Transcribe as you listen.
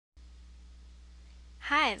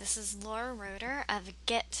Hi, this is Laura Roeder of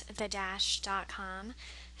GetTheDash.com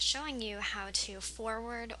showing you how to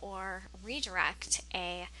forward or redirect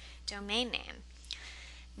a domain name.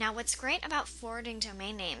 Now, what's great about forwarding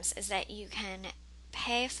domain names is that you can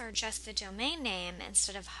pay for just the domain name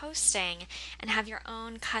instead of hosting and have your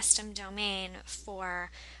own custom domain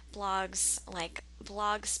for blogs like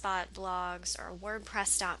Blogspot blogs or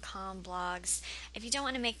WordPress.com blogs. If you don't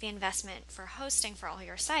want to make the investment for hosting for all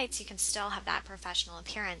your sites, you can still have that professional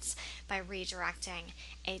appearance by redirecting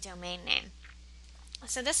a domain name.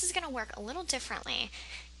 So this is going to work a little differently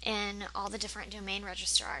in all the different domain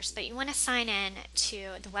registrars, but you want to sign in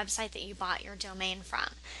to the website that you bought your domain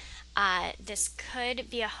from. This could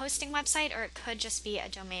be a hosting website or it could just be a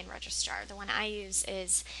domain registrar. The one I use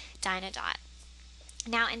is Dynadot.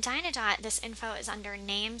 Now in Dynadot, this info is under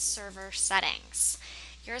name server settings.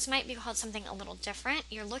 Yours might be called something a little different.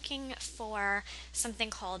 You're looking for something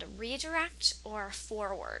called redirect or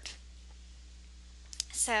forward.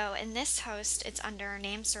 So in this host, it's under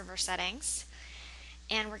name server settings,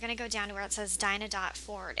 and we're going to go down to where it says Dynadot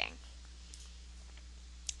forwarding.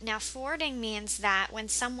 Now forwarding means that when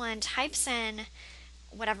someone types in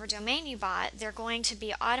whatever domain you bought, they're going to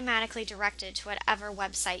be automatically directed to whatever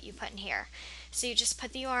website you put in here. So you just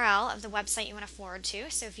put the URL of the website you want to forward to.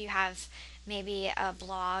 So if you have maybe a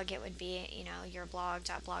blog, it would be,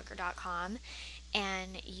 yourblog.blogger.com,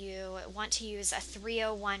 and you want to use a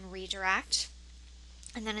 301 redirect.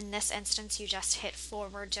 And then in this instance, you just hit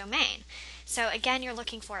forward domain. So again, you're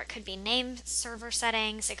looking for, it could be name server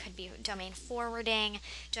settings, it could be domain forwarding,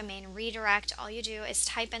 domain redirect. All you do is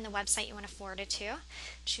type in the website you want to forward it to,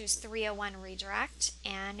 choose 301 redirect,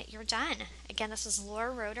 and you're done. Again, this is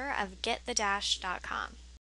Laura Roeder of GetTheDash.com.